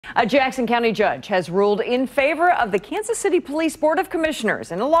A Jackson County judge has ruled in favor of the Kansas City Police Board of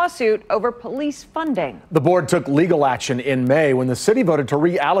Commissioners in a lawsuit over police funding. The board took legal action in May when the city voted to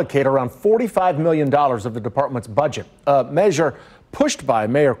reallocate around $45 million of the department's budget, a measure pushed by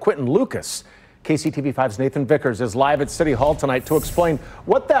Mayor Quinton Lucas. KCTV5's Nathan Vickers is live at City Hall tonight to explain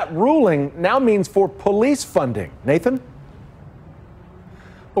what that ruling now means for police funding. Nathan?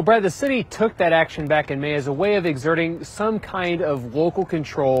 Well, Brad, the city took that action back in May as a way of exerting some kind of local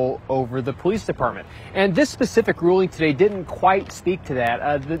control over the police department. And this specific ruling today didn't quite speak to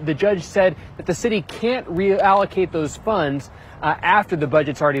that. The judge said that the city can't reallocate those funds after the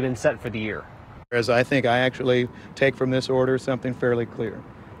budget's already been set for the year. As I think I actually take from this order something fairly clear,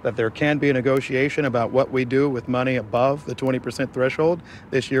 that there can be a negotiation about what we do with money above the 20% threshold,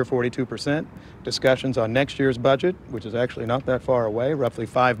 this year 42%. Discussions on next year's budget, which is actually not that far away, roughly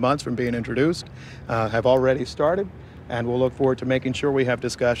 5 months from being introduced, have already started. And we'll look forward to making sure we have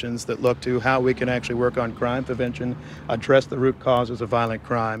discussions that look to how we can actually work on crime prevention, address the root causes of violent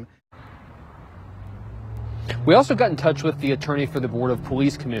crime. We also got in touch with the attorney for the Board of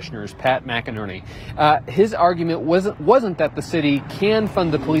Police Commissioners, Pat McInerney. His argument wasn't that the city can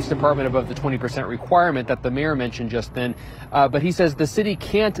fund the police department above the 20% requirement that the mayor mentioned just then, but he says the city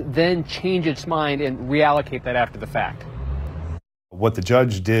can't then change its mind and reallocate that after the fact. What the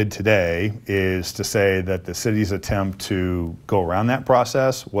judge did today is to say that the city's attempt to go around that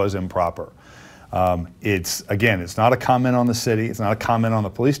process was improper. It's not a comment on the city, it's not a comment on the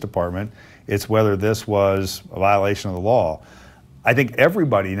police department. It's whether this was a violation of the law. I think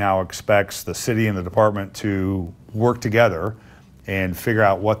everybody now expects the city and the department to work together and figure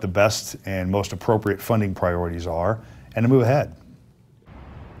out what the best and most appropriate funding priorities are and to move ahead.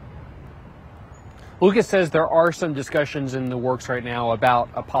 Lucas says there are some discussions in the works right now about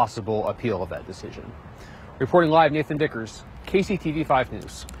a possible appeal of that decision. Reporting live, Nathan Vickers, KCTV 5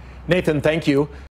 News. Nathan, thank you.